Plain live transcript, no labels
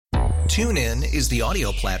TuneIn is the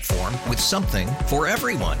audio platform with something for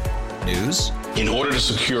everyone. News. In order to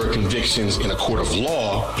secure convictions in a court of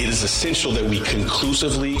law, it is essential that we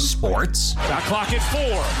conclusively. Sports. Shot clock at 4.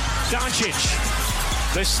 Doncic.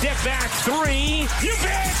 The step back 3. You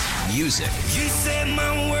bet. Music. You set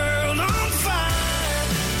my world on fire.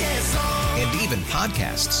 Yes, and even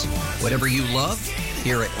podcasts. Whatever you love,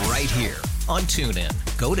 hear it right here on TuneIn.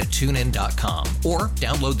 Go to TuneIn.com or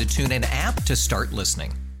download the TuneIn app to start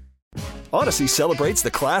listening. Odyssey celebrates the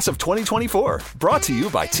class of 2024, brought to you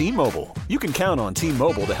by T-Mobile. You can count on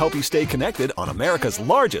T-Mobile to help you stay connected on America's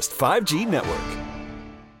largest 5G network.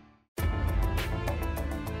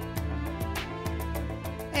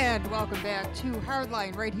 And welcome back to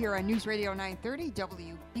Hardline right here on News Radio 930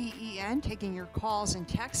 WBEN, taking your calls and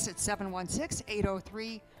texts at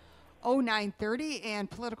 716-803-0930, and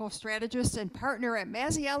political strategist and partner at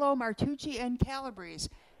Mazziello, Martucci, and Calabrese.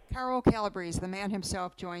 Carl Calabrese, the man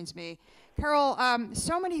himself, joins me. Carl,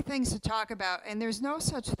 so many things to talk about, and there's no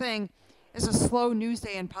such thing as a slow news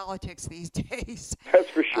day in politics these days. That's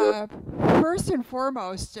for sure. First and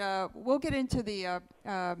foremost, we'll get into the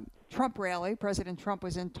Trump rally. President Trump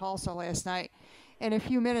was in Tulsa last night in a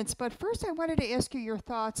few minutes. But first, I wanted to ask you your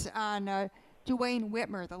thoughts on Duane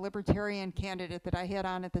Whitmer, the Libertarian candidate that I had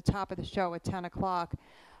on at the top of the show at 10 o'clock.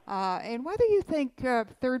 And whether you think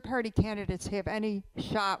third-party candidates have any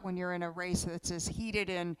shot when you're in a race that's as heated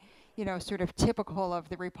and, you know, sort of typical of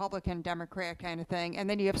the Republican-Democrat kind of thing. And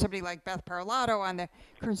then you have somebody like Beth Parlato on the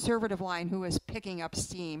conservative line who is picking up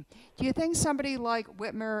steam. Do you think somebody like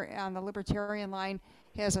Whitmer on the Libertarian line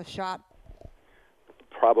has a shot?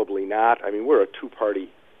 Probably not. I mean, we're a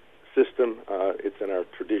two-party system. It's in our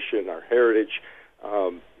tradition, our heritage.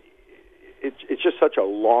 It's just such a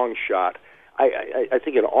long shot. I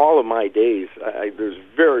think in all of my days, there's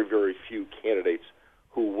very, very few candidates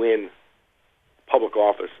who win public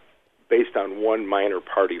office based on one minor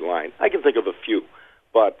party line. I can think of a few,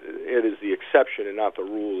 but it is the exception and not the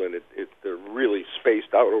rule, and they're really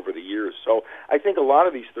spaced out over the years. So I think a lot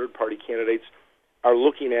of these third-party candidates are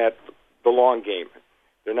looking at the long game.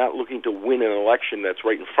 They're not looking to win an election that's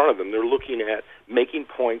right in front of them. They're looking at making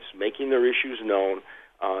points, making their issues known,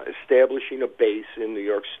 establishing a base in New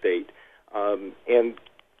York State, and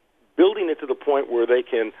building it to the point where they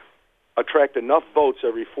can attract enough votes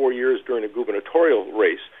every 4 years during a gubernatorial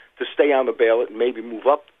race to stay on the ballot and maybe move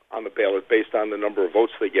up on the ballot based on the number of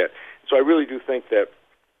votes they get. So I really do think that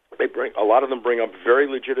a lot of them bring up very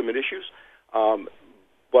legitimate issues,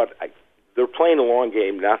 but they're playing the long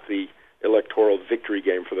game, not the electoral victory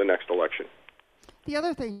game for the next election. The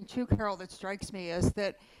other thing, too, Carol, that strikes me is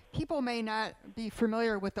that people may not be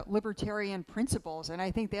familiar with the libertarian principles, and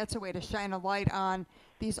I think that's a way to shine a light on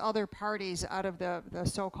these other parties out of the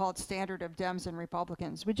so-called standard of Dems and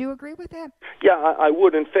Republicans. Would you agree with that? Yeah, I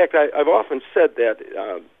would. In fact, I've often said that,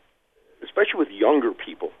 especially with younger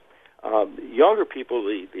people,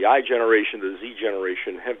 the I generation, the Z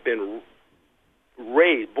generation, have been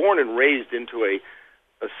born and raised into a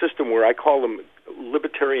system where I call them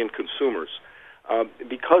libertarian consumers.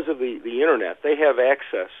 Because of the Internet, they have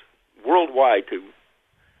access worldwide to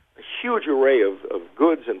a huge array of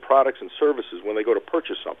goods and products and services when they go to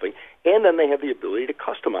purchase something, and then they have the ability to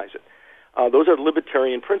customize it. Those are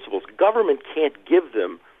libertarian principles. Government can't give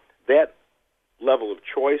them that level of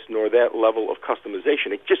choice nor that level of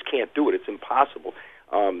customization. It just can't do it. It's impossible.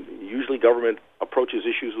 Usually government approaches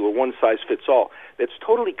issues with a one-size-fits-all. That's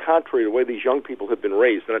totally contrary to the way these young people have been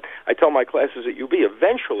raised. And I tell my classes at UB,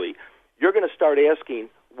 eventually you're going to start asking,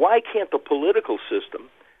 why can't the political system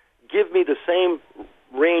give me the same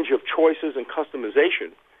range of choices and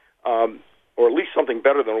customization, or at least something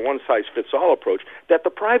better than a one-size-fits-all approach, that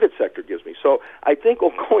the private sector gives me? So I think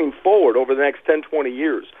going forward over the next 10, 20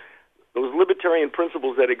 years, those libertarian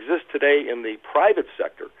principles that exist today in the private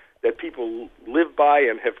sector that people live by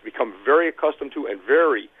and have become very accustomed to and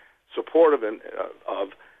very supportive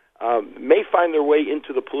of may find their way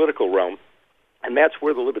into the political realm. And that's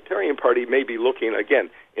where the Libertarian Party may be looking, again,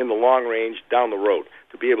 in the long range, down the road,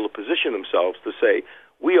 to be able to position themselves to say,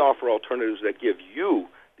 we offer alternatives that give you,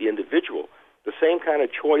 the individual, the same kind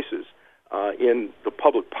of choices in the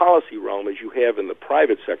public policy realm as you have in the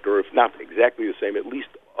private sector, if not exactly the same, at least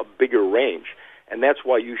a bigger range. And that's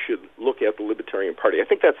why you should look at the Libertarian Party. I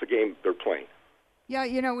think that's the game they're playing. Yeah,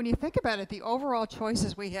 you know, when you think about it, the overall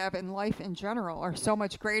choices we have in life in general are so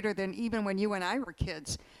much greater than even when you and I were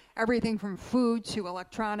kids. Everything from food to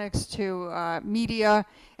electronics to media,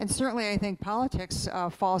 and certainly I think politics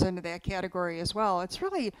falls into that category as well. It's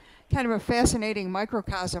really kind of a fascinating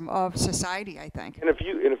microcosm of society, I think. And if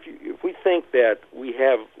we think that we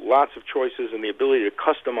have lots of choices and the ability to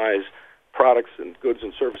customize products and goods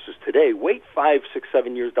and services today. Wait 5, 6,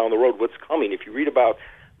 7 years down the road, what's coming? If you read about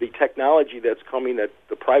the technology that's coming that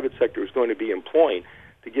the private sector is going to be employing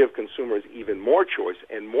to give consumers even more choice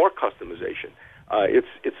and more customization,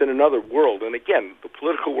 it's in another world. And again, the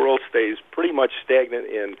political world stays pretty much stagnant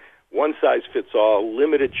in one-size-fits-all,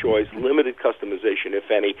 limited choice, limited customization, if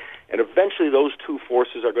any, and eventually those two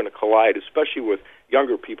forces are going to collide, especially with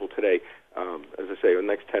younger people today, as I say, in the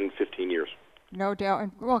next 10, 15 years. No doubt.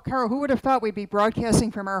 And, well, Carl, who would have thought we'd be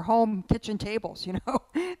broadcasting from our home kitchen tables, you know?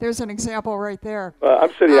 There's an example right there. I'm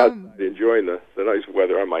sitting outside enjoying the nice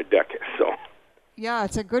weather on my deck, so... Yeah,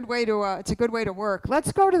 it's a good way to work.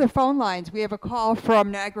 Let's go to the phone lines. We have a call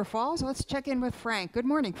from Niagara Falls. Let's check in with Frank. Good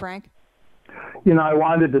morning, Frank. You know, I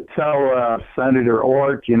wanted to tell Senator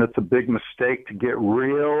Ork, you know, it's a big mistake to get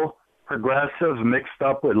real progressives mixed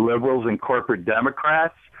up with liberals and corporate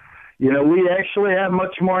Democrats. You know, we actually have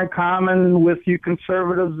much more in common with you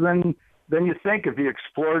conservatives than you think if you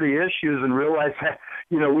explore the issues and realize that,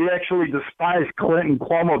 you know, we actually despise Clinton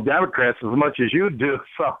Cuomo Democrats as much as you do.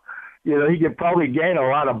 So, you know, he could probably gain a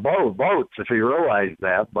lot of votes if he realized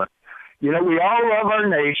that. But, you know, we all love our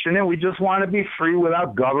nation, and we just want to be free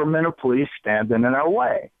without government or police standing in our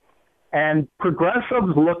way. And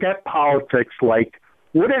progressives look at politics like,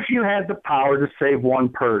 what if you had the power to save one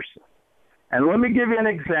person? And let me give you an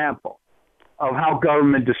example of how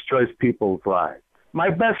government destroys people's lives. My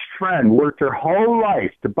best friend worked her whole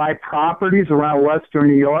life to buy properties around Western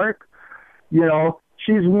New York. You know,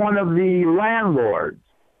 she's one of the landlords,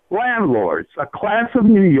 a class of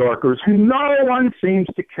New Yorkers who no one seems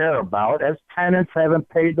to care about, as tenants haven't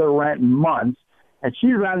paid their rent in months, and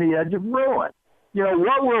she's on the edge of ruin. You know,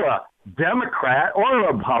 what will a Democrat or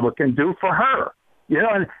a Republican do for her? You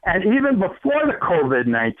know, and even before the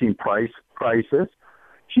COVID-19 crisis,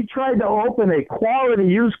 she tried to open a quality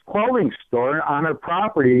used clothing store on her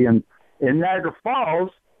property in Niagara Falls.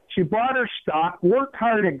 She bought her stock, worked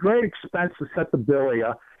hard at great expense to set the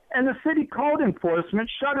bilia, and the city code enforcement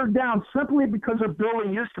shut her down simply because her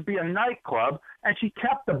building used to be a nightclub, and she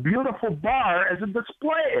kept the beautiful bar as a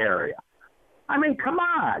display area. I mean, come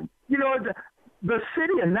on. You know, the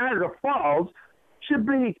city of Niagara Falls should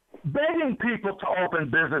be begging people to open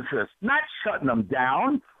businesses, not shutting them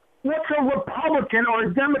down. What's a Republican or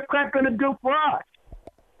a Democrat going to do for us?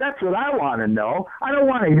 That's what I want to know. I don't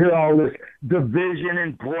want to hear all this division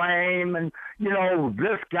and blame and, you know,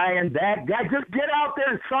 this guy and that guy. Just get out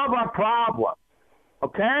there and solve our problem.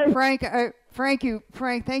 Okay? Frank,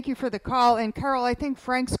 thank you for the call. And Carol, I think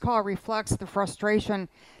Frank's call reflects the frustration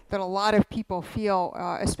that a lot of people feel,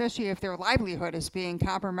 especially if their livelihood is being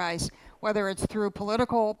compromised, whether it's through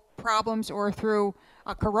political problems or through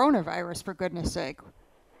a coronavirus, for goodness sake.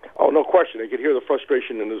 Oh, no question. I could hear the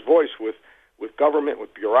frustration in his voice with government,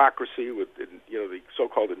 with bureaucracy, with, you know, the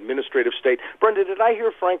so-called administrative state. Brenda, did I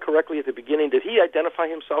hear Frank correctly at the beginning? Did he identify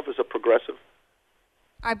himself as a progressive?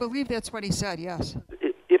 I believe that's what he said, yes.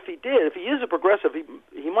 If he did, if he is a progressive,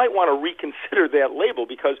 he might want to reconsider that label,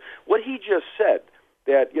 because what he just said,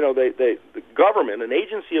 that, you know, the government, an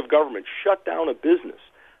agency of government, shut down a business,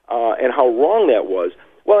 and how wrong that was.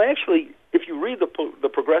 Well, actually, if you read the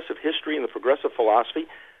progressive history and the progressive philosophy,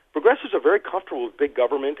 progressives are very comfortable with big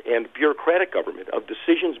government and bureaucratic government, of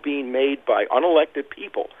decisions being made by unelected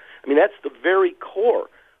people. I mean, that's the very core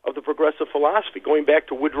of the progressive philosophy, going back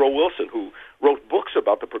to Woodrow Wilson, who wrote books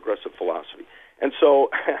about the progressive philosophy. And so,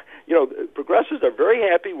 you know, progressives are very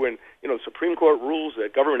happy when, you know, Supreme Court rules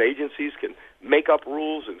that government agencies can make up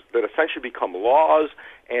rules that essentially become laws,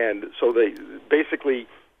 and so they basically,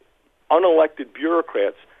 unelected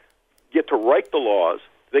bureaucrats get to write the laws,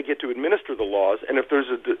 they get to administer the laws, and if there's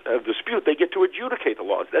a dispute, they get to adjudicate the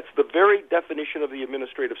laws. That's the very definition of the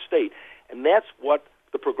administrative state, and that's what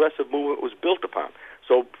the progressive movement was built upon.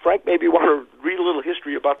 So Frank maybe want to read a little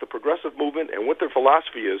history about the progressive movement and what their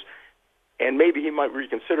philosophy is, and maybe he might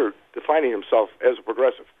reconsider defining himself as a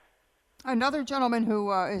progressive. Another gentleman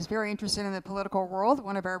who is very interested in the political world,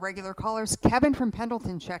 one of our regular callers, Kevin from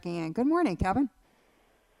Pendleton, checking in. Good morning, Kevin.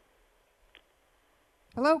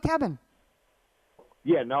 Hello, Kevin.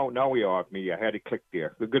 Yeah, now we are at me. I had to click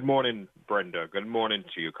there. Good morning, Brenda. Good morning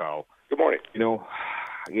to you, Carl. Good morning. You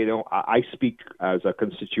know, I speak as a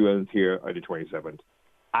constituent here on the 27th.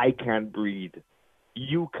 I can't breathe.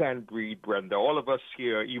 You can't breathe, Brenda. All of us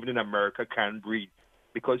here, even in America, can't breathe.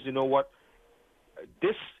 Because you know what?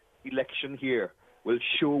 This election here will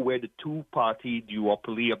show where the two-party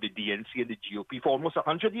duopoly of the DNC and the GOP for almost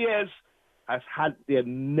 100 years has had their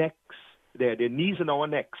necks, their knees in our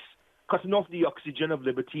necks, cutting off the oxygen of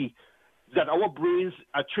liberty, that our brains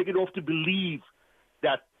are triggered off to believe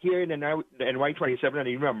that here in the NY27 and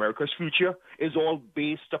even America's future is all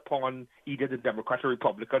based upon either the Democrat or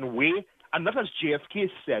Republican way, and not as JFK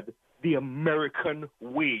said, the American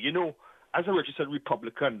way. You know, as a registered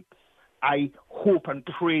Republican, I hope and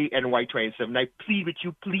pray NY27, I plead with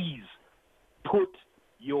you, please put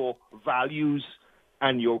your values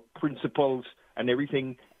and your principles and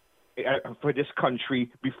everything for this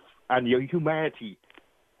country and your humanity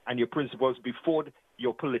and your principles before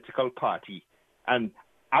your political party. And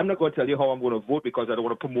I'm not going to tell you how I'm going to vote because I don't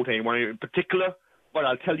want to promote anyone in particular, but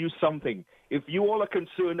I'll tell you something. If you all are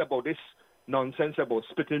concerned about this nonsense about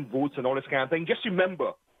splitting votes and all this kind of thing, just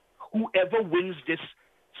remember, whoever wins this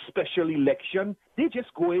special election, they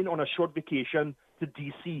just go in on a short vacation to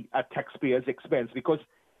D.C. at taxpayers' expense because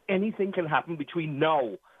anything can happen between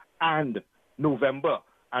now and November.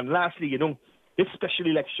 And lastly, you know, this special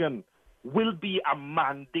election will be a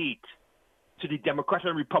mandate to the Democrat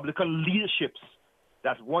and Republican leaderships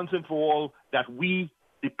that once and for all, that we,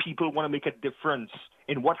 the people, want to make a difference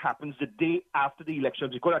in what happens the day after the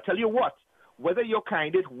elections. Because I tell you what, whether your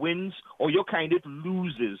candidate wins or your candidate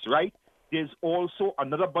loses, right, there's also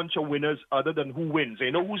another bunch of winners other than who wins. And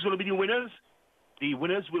you know who's going to be the winners? The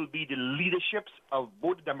winners will be the leaderships of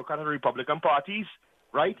both the Democrat and Republican parties,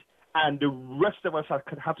 right? And the rest of us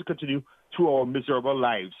have to continue through our miserable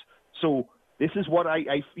lives. So this is what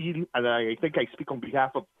I feel, and I think I speak on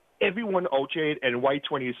behalf of everyone out here at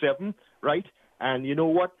NY27, right? And you know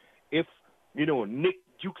what? If, you know, Nick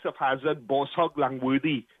Dukes of Hazzard, Boss Hog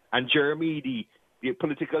Langworthy, and Jeremy, the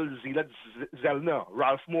political zealot Zellner,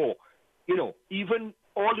 Ralph Moore, you know, even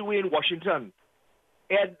all the way in Washington,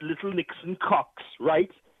 Ed Little Nixon Cox,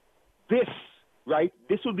 right? This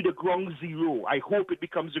will be the ground zero. I hope it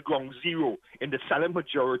becomes the ground zero in the silent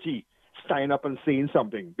majority standing up and saying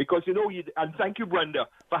something. Because, you know, and thank you, Brenda,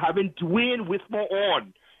 for having Dwayne Whitmore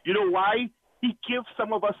on. You know why? He gives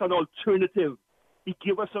some of us an alternative. He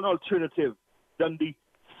gives us an alternative than the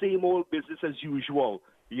same old business as usual,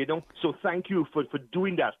 you know? So thank you for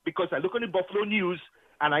doing that. Because I look on the Buffalo News,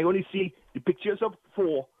 and I only see the pictures of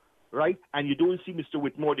 4, right? And you don't see Mr.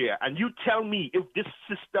 Whitmore there. And you tell me if this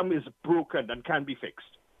system is broken and can be fixed.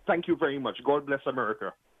 Thank you very much. God bless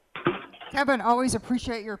America. Kevin, always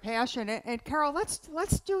appreciate your passion. And Carol, let's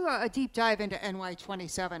do a deep dive into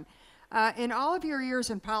NY27. In all of your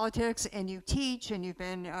years in politics, and you teach, and you've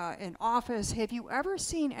been in office, have you ever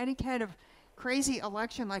seen any kind of crazy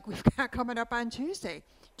election like we've got coming up on Tuesday?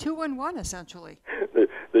 2-1, essentially.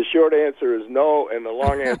 The short answer is no, and the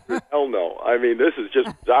long answer is hell no. I mean, this is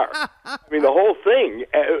just bizarre. I mean, the whole thing,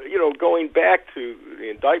 you know, going back to the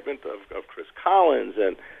indictment of Chris Collins,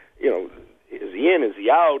 and, you know, is he in, is he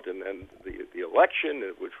out, and the election,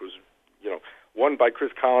 which was, you know, won by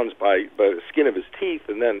Chris Collins by the skin of his teeth,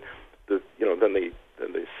 and then the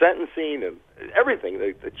sentencing and everything,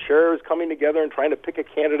 the chairs coming together and trying to pick a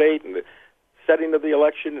candidate, and the setting of the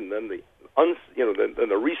election, and then the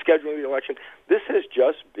rescheduling of the election. This has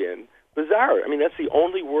just been bizarre. I mean, that's the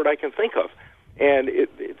only word I can think of, and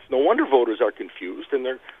it's no wonder voters are confused, and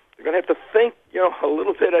they're going to have to think, you know, a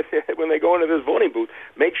little bit when they go into this voting booth.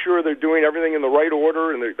 Make sure they're doing everything in the right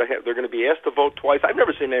order, and they're going to be asked to vote twice. I've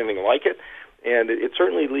never seen anything like it, and it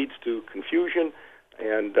certainly leads to confusion.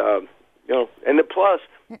 And you know, and plus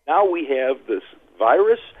now we have this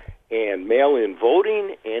virus and mail-in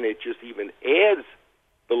voting, and it just even adds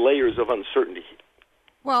the layers of uncertainty.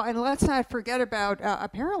 Well, and let's not forget about,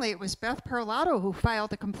 apparently it was Beth Parlato who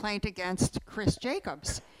filed a complaint against Chris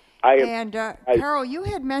Jacobs. Carol, you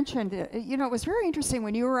had mentioned, you know, it was very interesting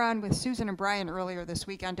when you were on with Susan and Brian earlier this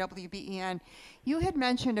week on WBEN. You had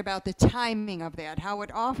mentioned about the timing of that, how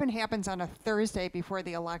it often happens on a Thursday before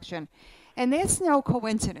the election. And that's no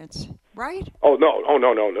coincidence, right? Oh, no.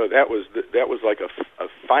 That was like a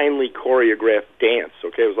finely choreographed dance,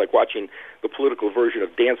 okay? It was like watching the political version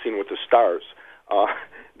of Dancing with the Stars.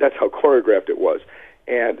 That's how choreographed it was.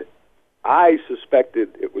 And I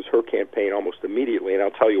suspected it was her campaign almost immediately, and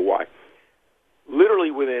I'll tell you why.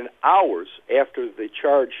 Literally within hours after the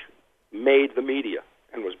charge made the media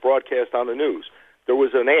and was broadcast on the news, there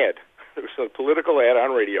was an ad. There was a political ad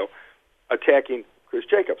on radio attacking Chris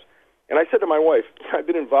Jacobs. And I said to my wife, I've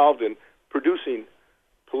been involved in producing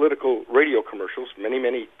political radio commercials many,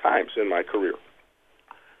 many times in my career.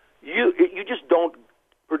 You just don't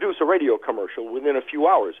produce a radio commercial within a few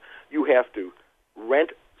hours. You have to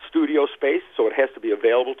rent studio space, so it has to be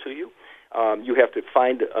available to you. You have to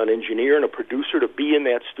find an engineer and a producer to be in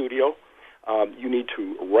that studio. You need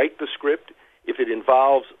to write the script. If it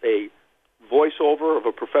involves a voiceover of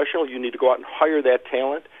a professional, you need to go out and hire that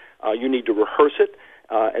talent. You need to rehearse it,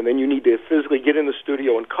 and then you need to physically get in the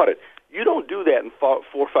studio and cut it. You don't do that in 4,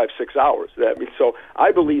 5, 6 hours. So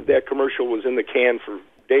I believe that commercial was in the can for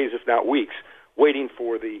days, if not weeks, waiting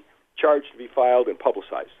for the charge to be filed and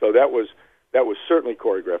publicized. So that was certainly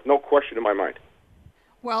choreographed, no question in my mind.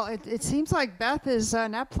 Well, it seems like Beth is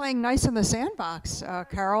not playing nice in the sandbox.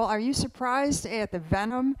 Carol, are you surprised at the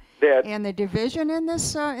venom and the division in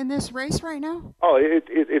this race right now? Oh,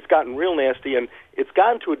 it's gotten real nasty, and it's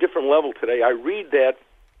gotten to a different level today. I read that,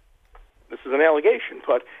 this is an allegation,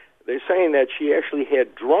 but they're saying that she actually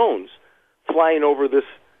had drones flying over this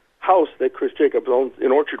house that Chris Jacobs owns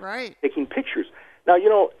in Orchard, right, taking pictures. Now,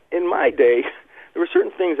 in my day, there were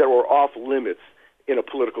certain things that were off limits in a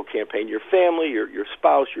political campaign. Your family, your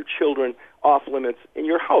spouse, your children, off limits, in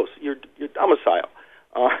your house, your domicile.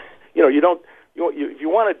 If you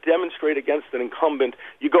want to demonstrate against an incumbent,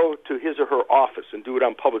 you go to his or her office and do it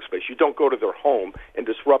on public space. You don't go to their home and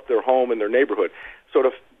disrupt their home and their neighborhood. So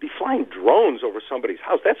to be flying drones over somebody's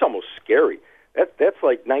house, that's almost scary. That's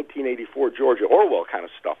like 1984 George Orwell kind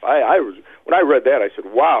of stuff. When I read that, I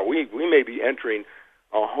said, wow, we may be entering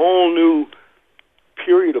a whole new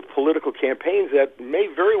period of political campaigns that may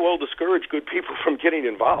very well discourage good people from getting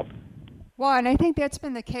involved. Well, and I think that's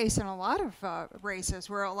been the case in a lot of races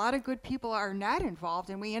where a lot of good people are not involved,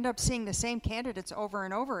 and we end up seeing the same candidates over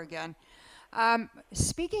and over again.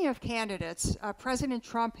 Speaking of candidates, President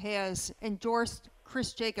Trump has endorsed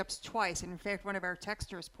Chris Jacobs twice, and in fact, one of our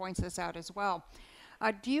texters points this out as well.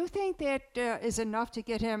 Do you think that is enough to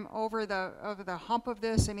get him over the hump of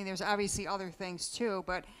this? I mean, there's obviously other things too,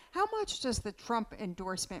 but how much does the Trump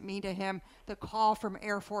endorsement mean to him? The call from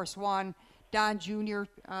Air Force One, Don Jr.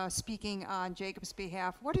 Speaking on Jacobs'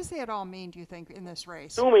 behalf. What does that all mean, do you think, in this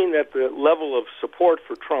race? Assuming that the level of support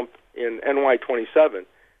for Trump in NY27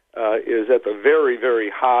 is at the very, very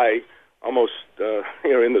high, almost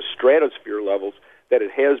in the stratosphere levels that it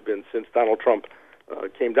has been since Donald Trump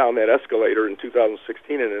came down that escalator in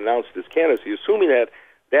 2016 and announced his candidacy, assuming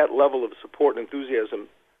that level of support and enthusiasm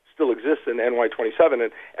still exists in NY27,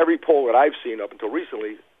 and every poll that I've seen up until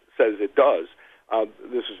recently says it does,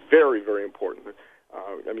 this is very, very important.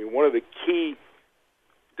 One of the key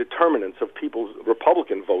determinants of people's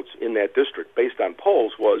Republican votes in that district, based on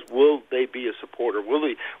polls, was will they be a supporter? Will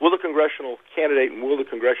the congressional candidate and will the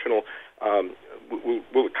congressional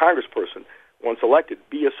will the congressperson, once elected,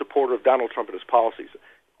 be a supporter of Donald Trump and his policies?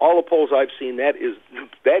 All the polls I've seen, that is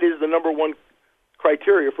the number one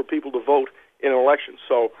criteria for people to vote in an election.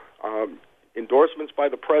 So endorsements by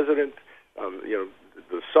the president,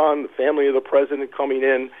 the son, the family of the president coming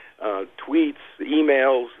in, tweets,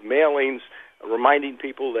 emails, mailings, reminding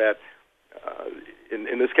people that,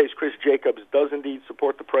 in this case, Chris Jacobs does indeed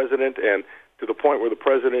support the president, and to the point where the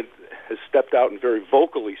president has stepped out and very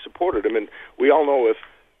vocally supported him. And we all know if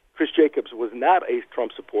Chris Jacobs was not a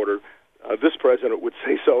Trump supporter, this president would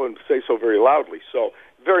say so, and say so very loudly. So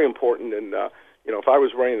very important. And if I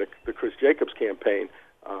was running the Chris Jacobs campaign,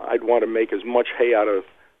 I'd want to make as much hay out of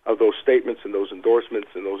those statements and those endorsements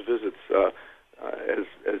and those visits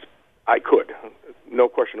as I could. No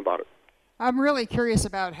question about it. I'm really curious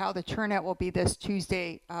about how the turnout will be this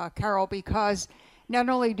Tuesday, Carol, because not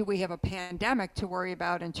only do we have a pandemic to worry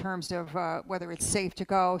about in terms of whether it's safe to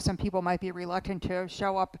go, some people might be reluctant to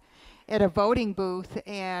show up at a voting booth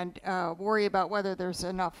and worry about whether there's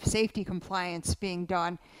enough safety compliance being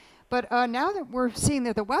done. But now that we're seeing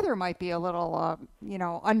that the weather might be a little,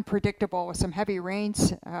 unpredictable with some heavy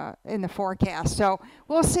rains in the forecast. So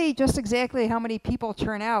we'll see just exactly how many people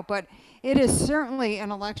turn out. But it is certainly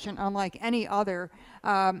an election unlike any other.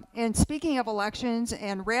 And speaking of elections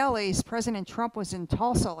and rallies, President Trump was in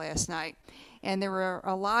Tulsa last night. And there were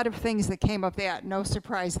a lot of things that came of that. No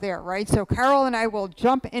surprise there, right? So Carol and I will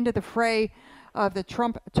jump into the fray of the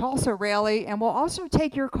Trump Tulsa rally, and we'll also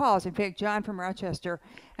take your calls. In fact, John from Rochester,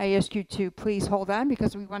 I ask you to please hold on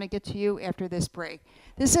because we want to get to you after this break.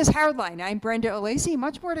 This is Hardline. I'm Brenda Alesi.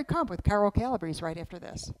 Much more to come with Carol Calabrese right after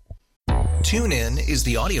this. TuneIn is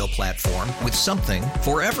the audio platform with something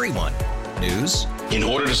for everyone. News. In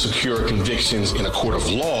order to secure convictions in a court of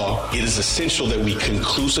law, it is essential that we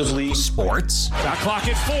conclusively. Sports. Shot clock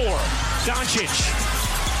at 4. Doncic.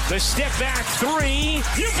 The step back 3.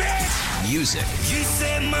 You bet. Music. You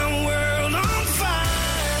set my world on fire.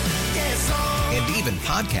 Yes, and even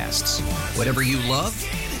podcasts. Whatever you love,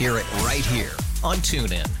 hear it right here on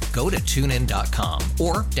TuneIn. Go to TuneIn.com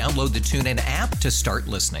or download the TuneIn app to start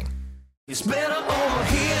listening. It's better over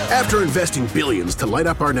here. After investing billions to light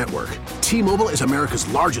up our network, T-Mobile is America's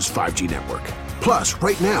largest 5G network. Plus,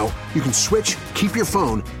 right now, you can switch, keep your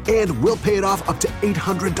phone, and we'll pay it off up to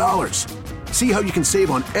 $800. See how you can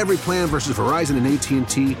save on every plan versus Verizon and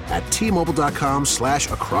AT&T at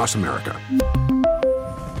T-Mobile.com/across America.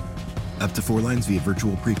 Up to 4 lines via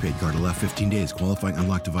virtual prepaid card. Allow 15 days. Qualifying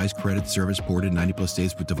unlocked device credit service ported 90-plus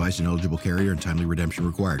days with device and eligible carrier and timely redemption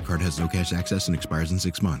required. Card has no cash access and expires in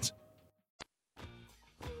 6 months.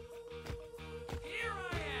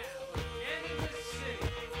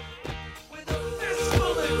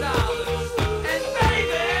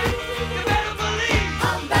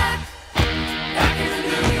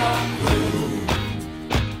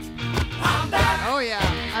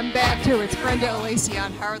 I'm back too. It's Brenda Alesi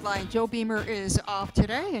on Hardline. Joe Beamer is off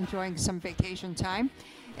today, enjoying some vacation time.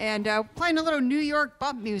 And playing a little New York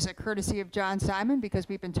bump music, courtesy of John Simon, because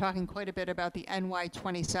we've been talking quite a bit about the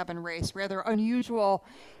NY27 race. Rather unusual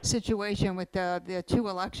situation with the 2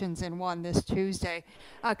 elections in one this Tuesday.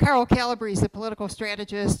 Carl Calabrese, the political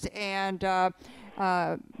strategist, and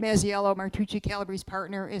Mazziello, Martucci Calabrese's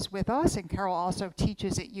partner, is with us, and Carl also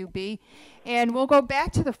teaches at UB. And we'll go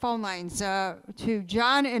back to the phone lines to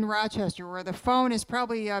John in Rochester, where the phone has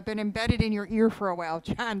probably been embedded in your ear for a while.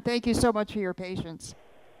 John, thank you so much for your patience.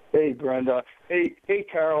 Hey, Brenda. Hey,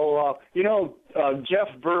 Carol. Jeff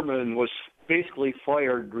Berman was basically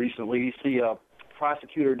fired recently. He's the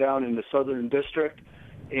prosecutor down in the Southern District,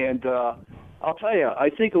 and I'll tell you, I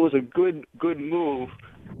think it was a good move,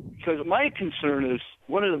 because my concern is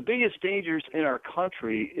one of the biggest dangers in our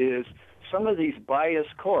country is some of these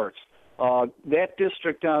biased courts. That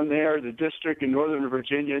district down there, the district in Northern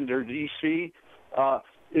Virginia, near D.C.,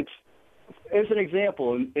 it's, as an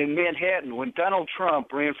example, in Manhattan, when Donald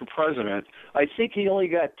Trump ran for president, I think he only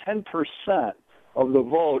got 10% of the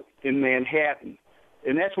vote in Manhattan.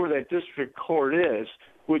 And that's where that district court is,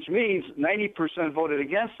 which means 90% voted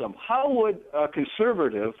against him. How would a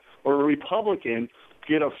conservative or a Republican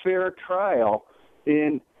get a fair trial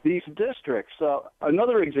in these districts?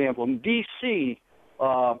 Another example, in D.C.,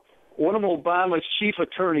 one of Obama's chief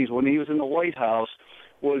attorneys, when he was in the White House,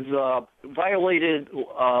 was violated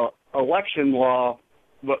election law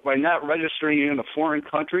but by not registering in a foreign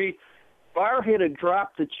country. Barr had to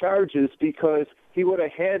drop the charges because he would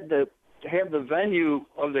have had to have the venue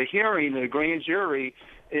of the hearing, the grand jury,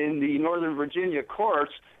 in the Northern Virginia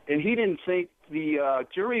courts, and he didn't think the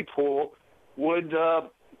jury pool would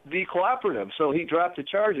be cooperative, so he dropped the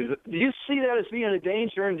charges. Do you see that as being a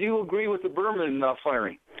danger, and do you agree with the Berman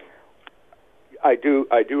firing? I do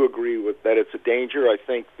agree with that. It's a danger. I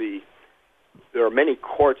think there are many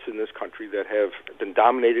courts in this country that have been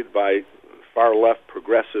dominated by far-left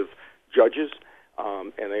progressive judges,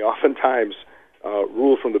 and they oftentimes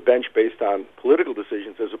rule from the bench based on political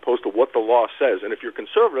decisions as opposed to what the law says. And if you're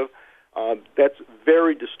conservative, that's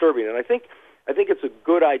very disturbing. And I think it's a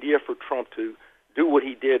good idea for Trump to do what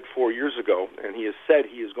he did 4 years ago, and he has said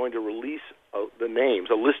he is going to release a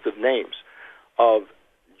list of names of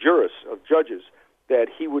jurists, of judges that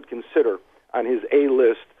he would consider on his A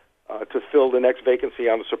list to fill the next vacancy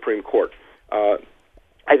on the Supreme Court.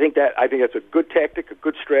 I think that's a good tactic, a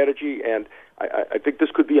good strategy, and I think this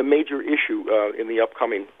could be a major issue in the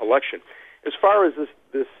upcoming election. As far as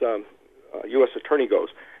this U.S. attorney goes,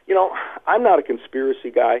 I'm not a conspiracy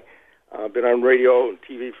guy. I've been on radio and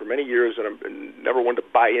TV for many years, and I've never wanted to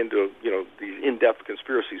buy into these in-depth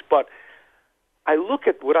conspiracies. But I look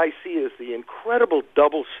at what I see as the incredible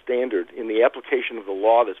double standard in the application of the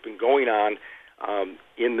law that's been going on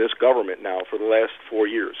in this government now for the last 4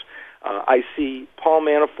 years. I see Paul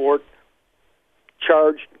Manafort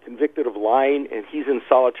charged, convicted of lying, and he's in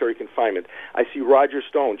solitary confinement. I see Roger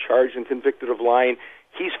Stone charged and convicted of lying.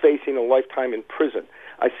 He's facing a lifetime in prison.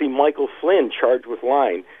 I see Michael Flynn charged with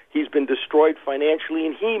lying. He's been destroyed financially,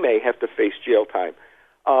 and he may have to face jail time.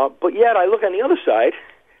 But yet I look on the other side,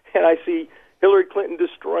 and I see Hillary Clinton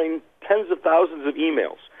destroying tens of thousands of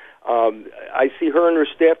emails. I see her and her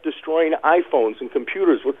staff destroying iPhones and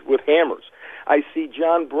computers with hammers. I see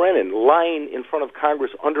John Brennan lying in front of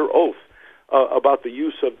Congress under oath about the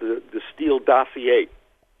use of the Steele dossier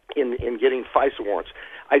in getting FISA warrants.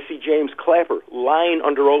 I see James Clapper lying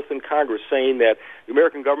under oath in Congress saying that the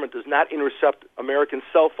American government does not intercept American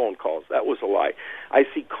cell phone calls. That was a lie. I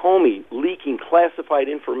see Comey leaking classified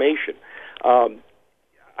information.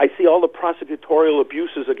 I see all the prosecutorial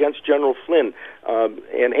abuses against General Flynn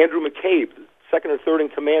and Andrew McCabe, second or third in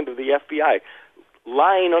command of the FBI,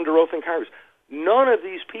 lying under oath in Congress. None of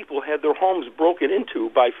these people had their homes broken into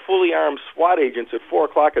by fully armed SWAT agents at 4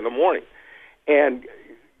 o'clock in the morning and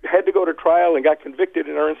had to go to trial and got convicted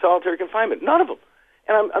and are in solitary confinement. None of them.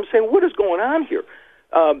 And I'm saying, what is going on here?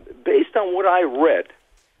 Based on what I read,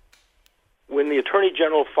 when the Attorney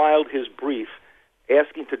General filed his brief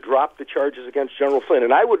asking to drop the charges against General Flynn,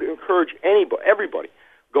 and I would encourage everybody,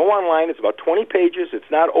 go online. It's about 20 pages. It's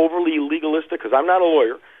not overly legalistic because I'm not a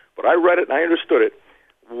lawyer, but I read it and I understood it.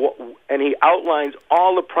 and he outlines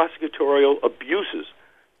all the prosecutorial abuses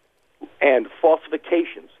and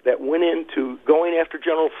falsifications that went into going after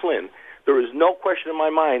General Flynn. There is no question in my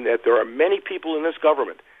mind that there are many people in this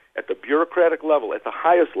government, at the bureaucratic level, at the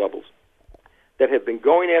highest levels, that have been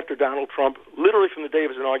going after Donald Trump literally from the day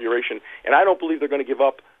of his inauguration, and I don't believe they're going to give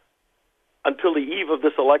up until the eve of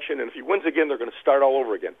this election, and if he wins again, they're going to start all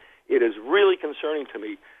over again. It is really concerning to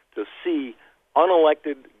me to see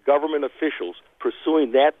unelected government officials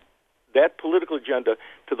pursuing that political agenda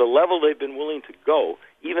to the level they've been willing to go,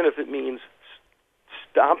 even if it means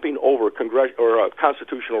stomping over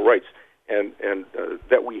constitutional rights and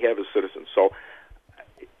that we have as citizens. So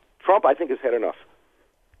Trump, I think, has had enough.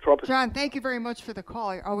 John, thank you very much for the call.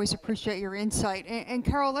 I always appreciate your insight. And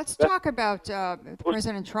Carol, let's talk about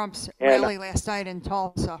President Trump's rally last night in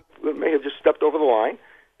Tulsa. May have just stepped over the line,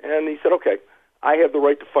 and he said, okay, I have the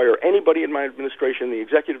right to fire anybody in my administration, the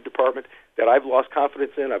executive department, that I've lost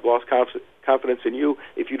confidence in. I've lost confidence in you.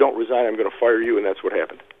 If you don't resign, I'm going to fire you, and that's what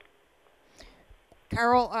happened.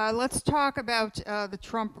 Carol, let's talk about the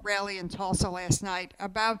Trump rally in Tulsa last night.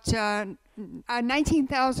 About a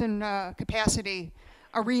 19,000 capacity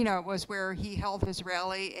arena was where he held his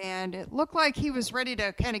rally, and it looked like he was ready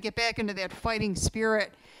to kind of get back into that fighting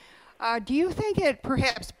spirit. Do you think it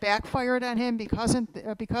perhaps backfired on him because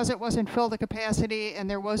it wasn't filled to capacity and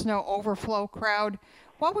there was no overflow crowd?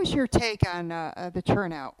 What was your take on the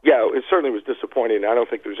turnout? Yeah, it certainly was disappointing. I don't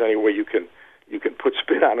think there's any way you can put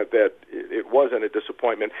spin on it that it wasn't a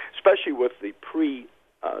disappointment, especially with the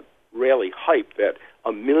pre-rally hype that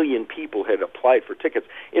 1 million people had applied for tickets.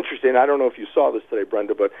 Interesting, I don't know if you saw this today,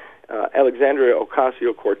 Brenda, but Alexandria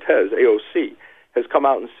Ocasio-Cortez, AOC, has come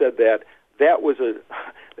out and said that was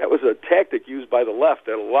a tactic used by the left,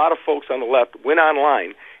 that a lot of folks on the left went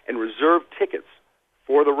online and reserved tickets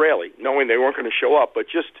for the rally, knowing they weren't going to show up, but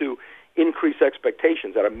just to increase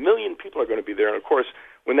expectations that 1 million people are going to be there. And, of course,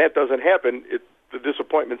 when that doesn't happen, the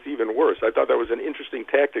disappointment's even worse. I thought that was an interesting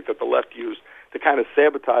tactic that the left used to kind of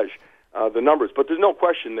sabotage the numbers. But there's no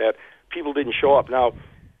question that people didn't show up. Now,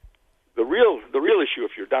 the real issue,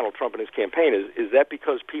 if you're Donald Trump and his campaign, is that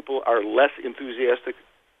because people are less enthusiastic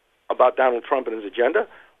about Donald Trump and his agenda,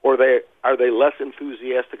 or are they less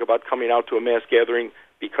enthusiastic about coming out to a mass gathering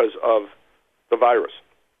because of the virus?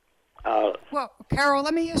 Well, Carol,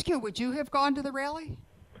 let me ask you, would you have gone to the rally?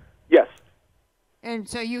 Yes. And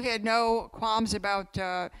so you had no qualms about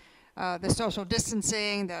the social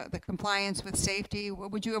distancing, the compliance with safety?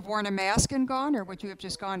 Would you have worn a mask and gone, or would you have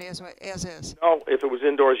just gone as is? No, if it was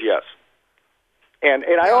indoors, yes. And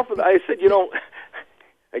I said,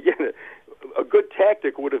 again, a good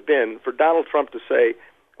tactic would have been for Donald Trump to say,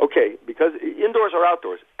 okay, because indoors or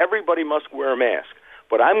outdoors, everybody must wear a mask,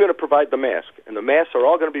 but I'm going to provide the mask, and the masks are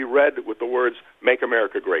all going to be red with the words, "Make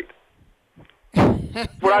America Great." That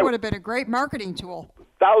would have been a great marketing tool.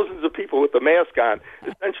 Thousands of people with the mask on,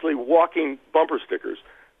 essentially walking bumper stickers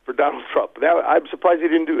for Donald Trump. I'm surprised he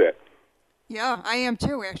didn't do that. Yeah, I am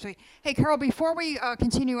too, actually. Hey, Carol, before we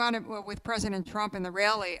continue on with President Trump and the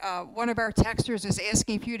rally, one of our texters is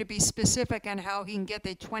asking for you to be specific on how he can get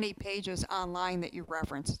the 20 pages online that you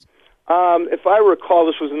referenced. If I recall,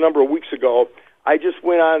 this was a number of weeks ago. I just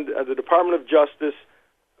went on the Department of Justice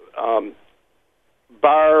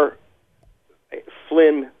Barr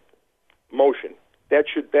Flynn motion. That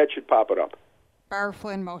should pop it up. Barr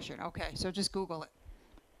Flynn motion. Okay, so just Google it.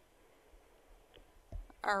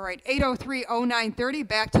 All right, 803-0930.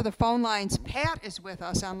 Back to the phone lines. Pat is with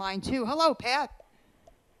us on line 2. Hello, Pat.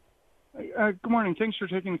 Good morning. Thanks for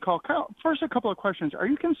taking the call. Kyle, first, a couple of questions. Are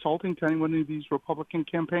you consulting to anyone of these Republican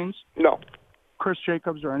campaigns? No. Chris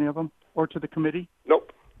Jacobs or any of them? Or to the committee?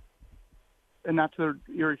 Nope. And not to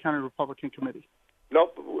the Erie County Republican Committee?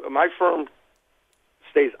 Nope. My firm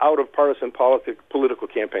stays out of partisan political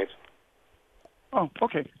campaigns. Oh,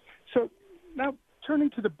 okay. So now turning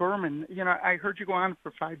to the Berman, I heard you go on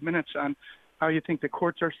for 5 minutes on how you think the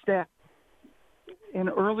courts are stacked. And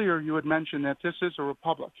earlier you had mentioned that this is a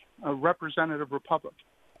republic, a representative republic.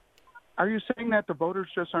 Are you saying that the voters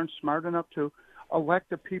just aren't smart enough to elect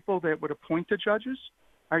the people that would appoint the judges?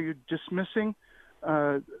 Are you dismissing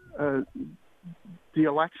the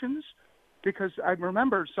elections? Because I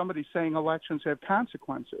remember somebody saying elections have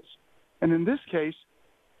consequences. And in this case,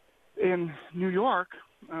 in New York,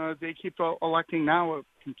 they keep electing now a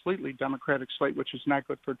completely Democratic slate, which is not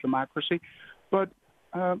good for democracy. But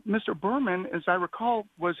Mr. Berman, as I recall,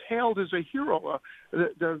 was hailed as a hero,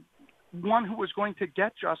 the one who was going to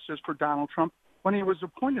get justice for Donald Trump when he was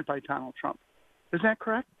appointed by Donald Trump. Is that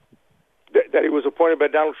correct? That he was appointed by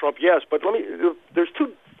Donald Trump, yes. But there's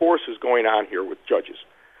two forces going on here with judges.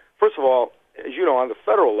 First of all, as you know, on the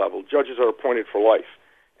federal level, judges are appointed for life.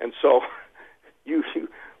 And so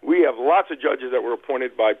we have lots of judges that were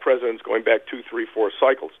appointed by presidents going back 2, 3, 4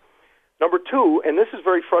 cycles. Number two, and this is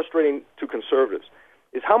very frustrating to conservatives,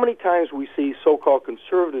 is how many times we see so-called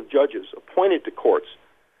conservative judges appointed to courts,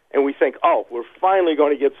 and we think, oh, we're finally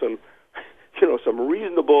going to get some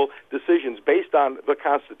reasonable decisions based on the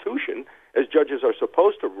Constitution, as judges are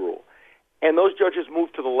supposed to rule. And those judges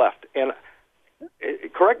move to the left. And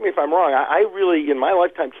correct me if I'm wrong, I really, in my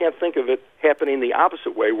lifetime, can't think of it happening the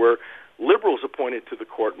opposite way, where liberals appointed to the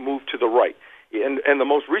court move to the right. And the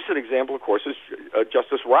most recent example, of course, is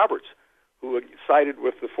Justice Roberts, who sided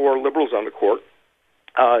with the 4 liberals on the court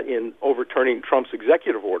in overturning Trump's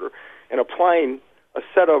executive order and applying a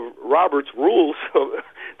set of Roberts rules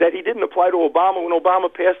that he didn't apply to Obama when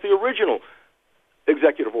Obama passed the original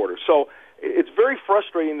executive order. So it's very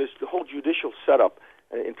frustrating, this whole judicial setup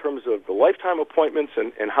in terms of the lifetime appointments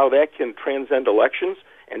and how that can transcend elections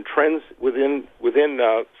and trends within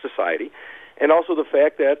society, and also the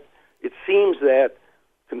fact that it seems that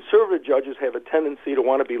conservative judges have a tendency to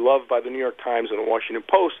want to be loved by the New York Times and the Washington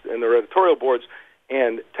Post and their editorial boards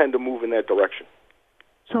and tend to move in that direction.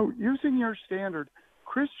 So using your standard,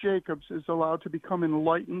 Chris Jacobs is allowed to become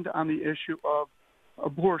enlightened on the issue of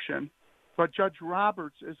abortion, but Judge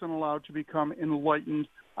Roberts isn't allowed to become enlightened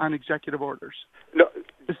on executive orders. No,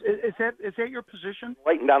 is that your position?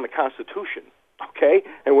 Enlightened on the Constitution, okay?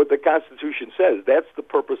 And what the Constitution says, that's the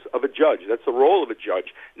purpose of a judge. That's the role of a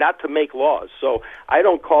judge, not to make laws. So I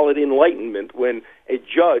don't call it enlightenment when a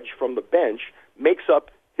judge from the bench makes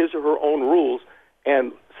up his or her own rules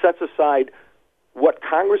and sets aside what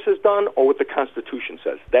Congress has done or what the Constitution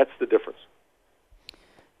says. That's the difference.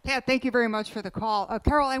 Pat, thank you very much for the call.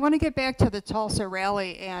 Carol, I want to get back to the Tulsa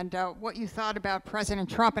rally and what you thought about President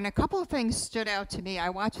Trump. And a couple of things stood out to me. I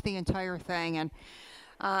watched the entire thing, and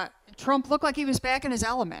Trump looked like he was back in his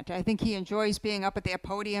element. I think he enjoys being up at that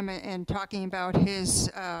podium and talking about his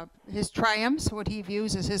triumphs, what he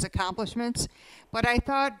views as his accomplishments. But I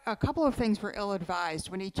thought a couple of things were ill-advised.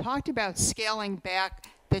 When he talked about scaling back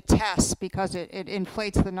the tests because it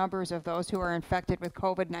inflates the numbers of those who are infected with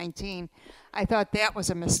COVID-19, I thought that was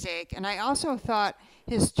a mistake. And I also thought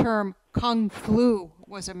his term Kung Flu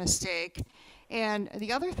was a mistake. And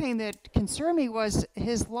the other thing that concerned me was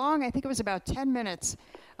his long, I think it was about 10 minutes,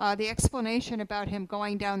 the explanation about him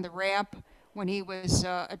going down the ramp when he was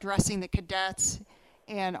addressing the cadets,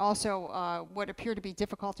 and also what appeared to be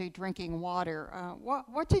difficulty drinking water.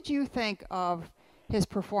 What did you think of his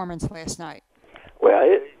performance last night? Well,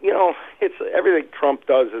 it's everything Trump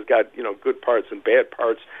does has got, good parts and bad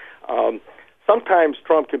parts. Sometimes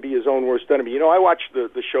Trump can be his own worst enemy. I watch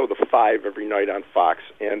the show The Five every night on Fox,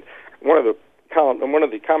 and one of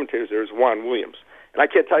the commentators there is Juan Williams. And I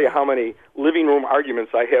can't tell you how many living room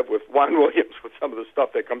arguments I have with Juan Williams with some of the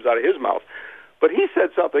stuff that comes out of his mouth. But he said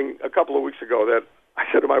something a couple of weeks ago that I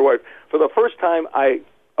said to my wife, for the first time, I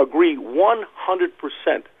agree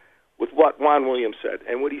 100% with what Juan Williams said.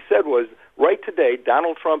 And what he said was, right today,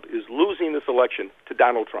 Donald Trump is losing this election to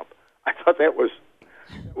Donald Trump. I thought that was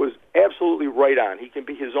absolutely right on. He can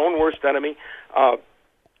be his own worst enemy.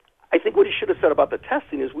 I think what he should have said about the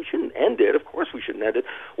testing is we shouldn't end it. Of course we shouldn't end it.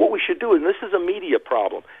 What we should do, and this is a media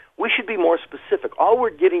problem, we should be more specific. All we're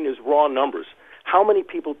getting is raw numbers. How many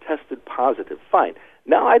people tested positive? Fine.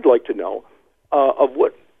 Now I'd like to know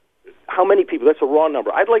how many people. That's a raw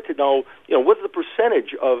number. I'd like to know, what's the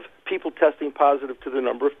percentage of people testing positive to the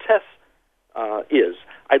number of tests is.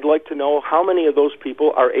 I'd like to know how many of those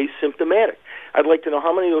people are asymptomatic. I'd like to know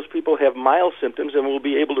how many of those people have mild symptoms and will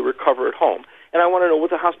be able to recover at home. And I want to know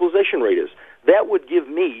what the hospitalization rate is. That would give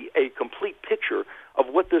me a complete picture of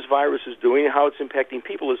what this virus is doing and how it's impacting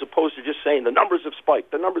people, as opposed to just saying the numbers have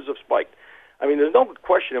spiked, the numbers have spiked. I mean, there's no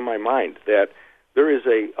question in my mind that there is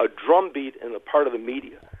a drumbeat in the part of the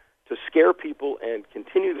media to scare people and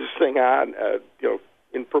continue this thing on,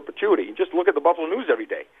 in perpetuity. Just look at the Buffalo News every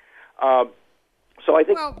day. So I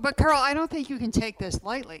think. Well, but Carl, I don't think you can take this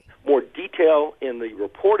lightly. More detail in the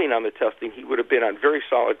reporting on the testing, he would have been on very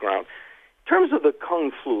solid ground. In terms of the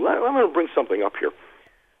Kung Flu, I'm going to bring something up here.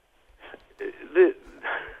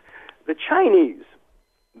 The Chinese,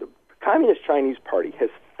 the Communist Chinese Party, has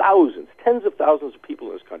thousands, tens of thousands of people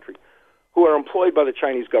in this country who are employed by the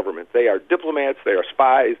Chinese government. They are diplomats, they are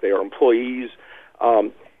spies, they are employees,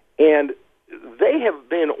 and they have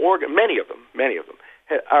been many of them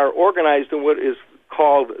are organized in what is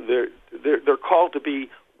called they're called to be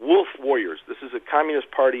wolf warriors. This is a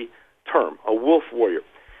Communist Party term, a wolf warrior.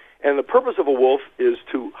 And the purpose of a wolf is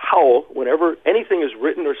to howl whenever anything is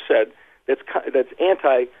written or said that's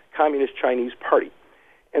anti-Communist Chinese Party.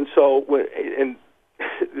 And so,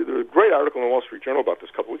 there was a great article in the Wall Street Journal about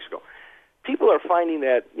this a couple weeks ago. people are finding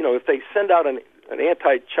that, if they send out an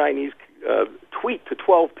anti-Chinese tweet to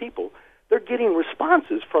 12 people, they're getting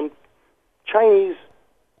responses from Chinese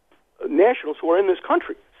nationals who are in this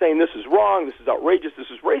country saying this is wrong, this is outrageous, this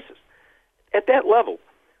is racist. At that level.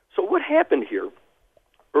 So what happened here,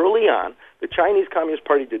 early on, the Chinese Communist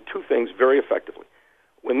Party did two things very effectively.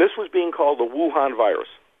 When this was being called the Wuhan virus,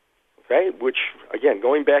 okay, which, again,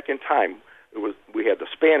 going back in time, we had the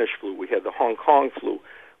Spanish flu, we had the Hong Kong flu,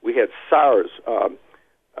 we had SARS,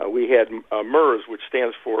 we had MERS, which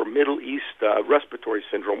stands for Middle East Respiratory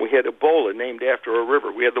Syndrome, we had Ebola, named after a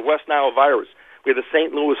river, we had the West Nile virus, we had the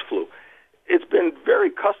St. Louis flu. It's been very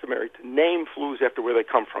customary to name flus after where they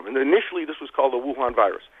come from. And initially, this was called the Wuhan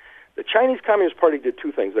virus. The Chinese Communist Party did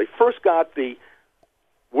two things. They first got the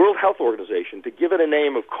World Health Organization to give it a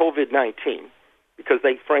name of COVID-19 because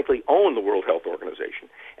they, frankly, own the World Health Organization.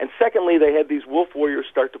 And secondly, they had these wolf warriors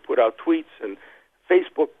start to put out tweets and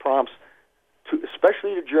Facebook prompts,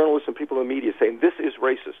 especially to journalists and people in the media, saying this is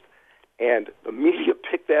racist. And the media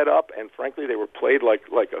picked that up, and frankly, they were played like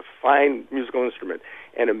a fine musical instrument,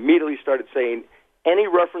 and immediately started saying any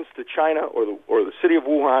reference to China or the city of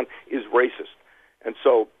Wuhan is racist. And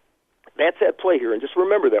so that's at play here. And just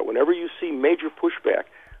remember that whenever you see major pushback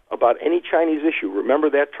about any Chinese issue,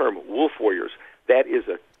 remember that term, wolf warriors. That is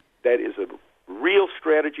a real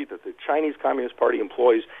strategy that the Chinese Communist Party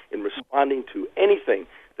employs in responding to anything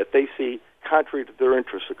that they see contrary to their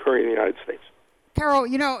interests occurring in the United States. Carol,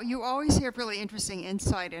 you always have really interesting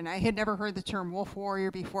insight, and I had never heard the term wolf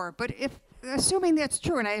warrior before. But assuming that's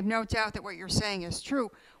true, and I have no doubt that what you're saying is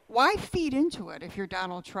true, why feed into it if you're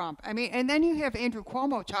Donald Trump? I mean, and then you have Andrew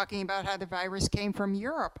Cuomo talking about how the virus came from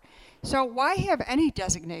Europe. So why have any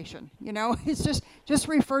designation? It's just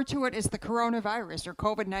refer to it as the coronavirus or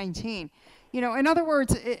COVID-19. In other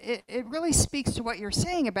words, it really speaks to what you're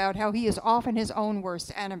saying about how he is often his own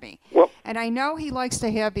worst enemy. And I know he likes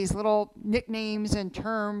to have these little nicknames and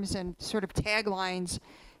terms and sort of taglines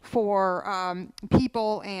for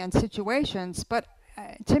people and situations, but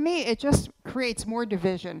to me, it just creates more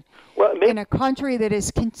division in a country that is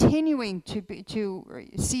continuing to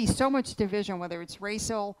see so much division, whether it's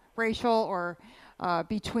racial or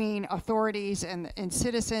between authorities and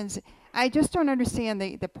citizens. I just don't understand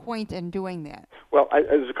the point in doing that. Well,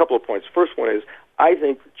 there's a couple of points. First one is, I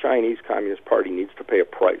think the Chinese Communist Party needs to pay a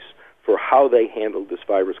price for how they handled this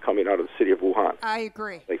virus coming out of the city of Wuhan. I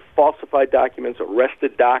agree. They falsified documents,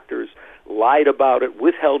 arrested doctors, lied about it,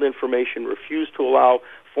 withheld information, refused to allow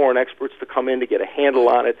foreign experts to come in to get a handle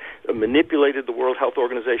on it, manipulated the World Health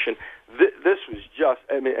Organization. This was just,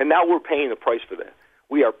 and now we're paying the price for that.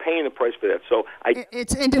 We are paying the price for that. So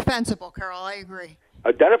it's indefensible, Carol. I agree.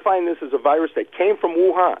 Identifying this as a virus that came from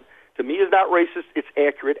Wuhan, to me, is not racist. It's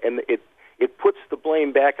accurate, and it puts the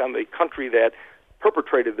blame back on the country that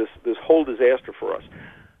perpetrated this whole disaster for us.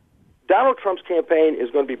 Donald Trump's campaign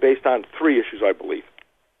is going to be based on three issues, I believe.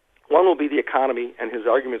 One will be the economy, and his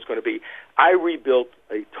argument is going to be, I rebuilt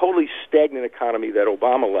a totally stagnant economy that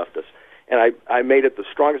Obama left us, and I made it the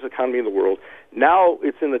strongest economy in the world. Now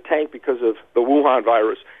it's in the tank because of the Wuhan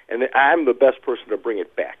virus, and I'm the best person to bring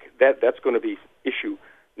it back. That's going to be issue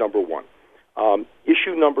number one.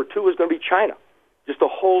 Issue number two is going to be China. Just the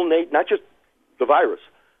whole, not just the virus,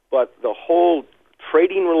 but the whole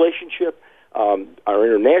trading relationship, our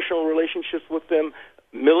international relationships with them,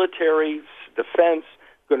 military, defense.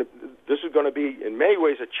 This is going to be, in many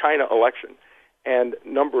ways, a China election. And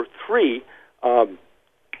number three,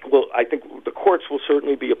 I think the courts will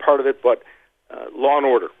certainly be a part of it, but law and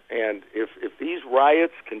order. And if these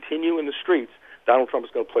riots continue in the streets, Donald Trump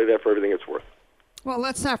is going to play that for everything it's worth. Well,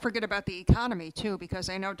 let's not forget about the economy, too, because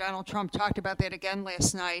I know Donald Trump talked about that again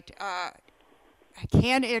last night.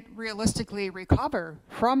 Can it realistically recover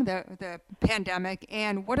from the pandemic?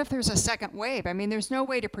 And what if there's a second wave? I mean, there's no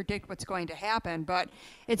way to predict what's going to happen, but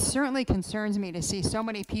it certainly concerns me to see so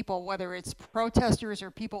many people, whether it's protesters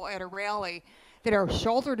or people at a rally, that are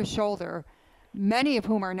shoulder to shoulder, many of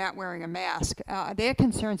whom are not wearing a mask. That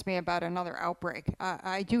concerns me about another outbreak.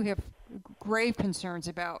 I do have grave concerns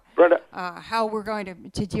about how we're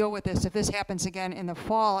going to deal with this if this happens again in the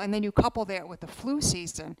fall, and then you couple that with the flu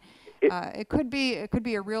season. It could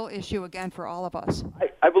be a real issue again for all of us.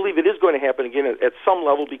 I believe it is going to happen again at some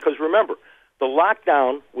level because, remember, the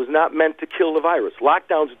lockdown was not meant to kill the virus.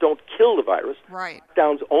 Lockdowns don't kill the virus. Right.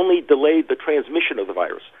 Lockdowns only delayed the transmission of the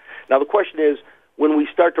virus. Now, the question is, when we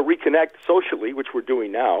start to reconnect socially, which we're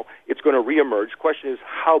doing now, it's going to reemerge. The question is,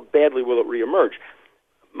 how badly will it reemerge?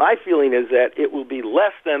 My feeling is that it will be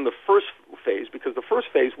less than the first phase, because the first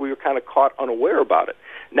phase we were kind of caught unaware about it.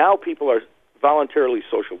 Now people are voluntarily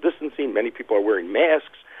social distancing. Many people are wearing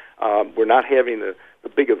masks. We're not having the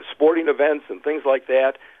big sporting events and things like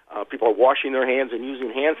that. People are washing their hands and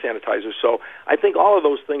using hand sanitizer. So I think all of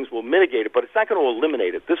those things will mitigate it, but it's not going to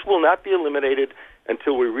eliminate it. This will not be eliminated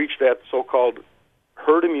until we reach that so-called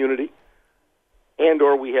herd immunity and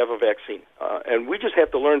or we have a vaccine. And we just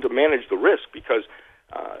have to learn to manage the risk, because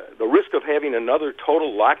the risk of having another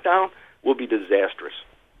total lockdown will be disastrous.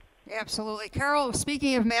 Absolutely. Carol,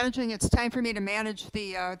 speaking of managing, it's time for me to manage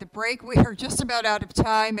the break. We are just about out of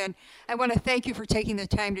time, and I want to thank you for taking the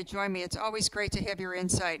time to join me. It's always great to have your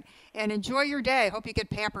insight. And enjoy your day. Hope you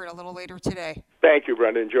get pampered a little later today. Thank you,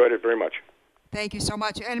 Brenda. Enjoyed it very much. Thank you so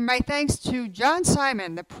much. And my thanks to John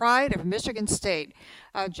Simon, the pride of Michigan State.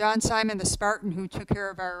 John Simon, the Spartan, who took care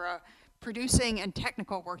of our producing and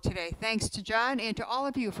technical work today. Thanks to John and to all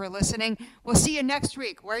of you for listening. We'll see you next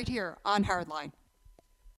week right here on Hardline.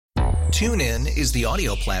 TuneIn is the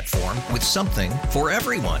audio platform with something for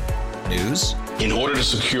everyone. News. In order to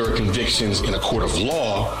secure convictions in a court of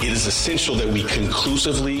law, it is essential that we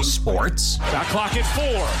conclusively. Sports. Shot clock at 4.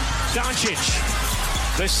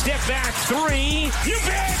 Doncic. The step back 3. You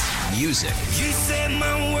bet. Music. You set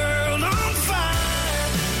my world on fire.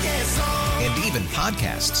 Yes, and even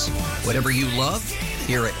podcasts. Whatever you love,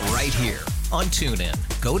 hear it right here on TuneIn.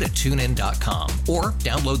 Go to TuneIn.com or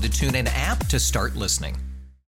download the TuneIn app to start listening.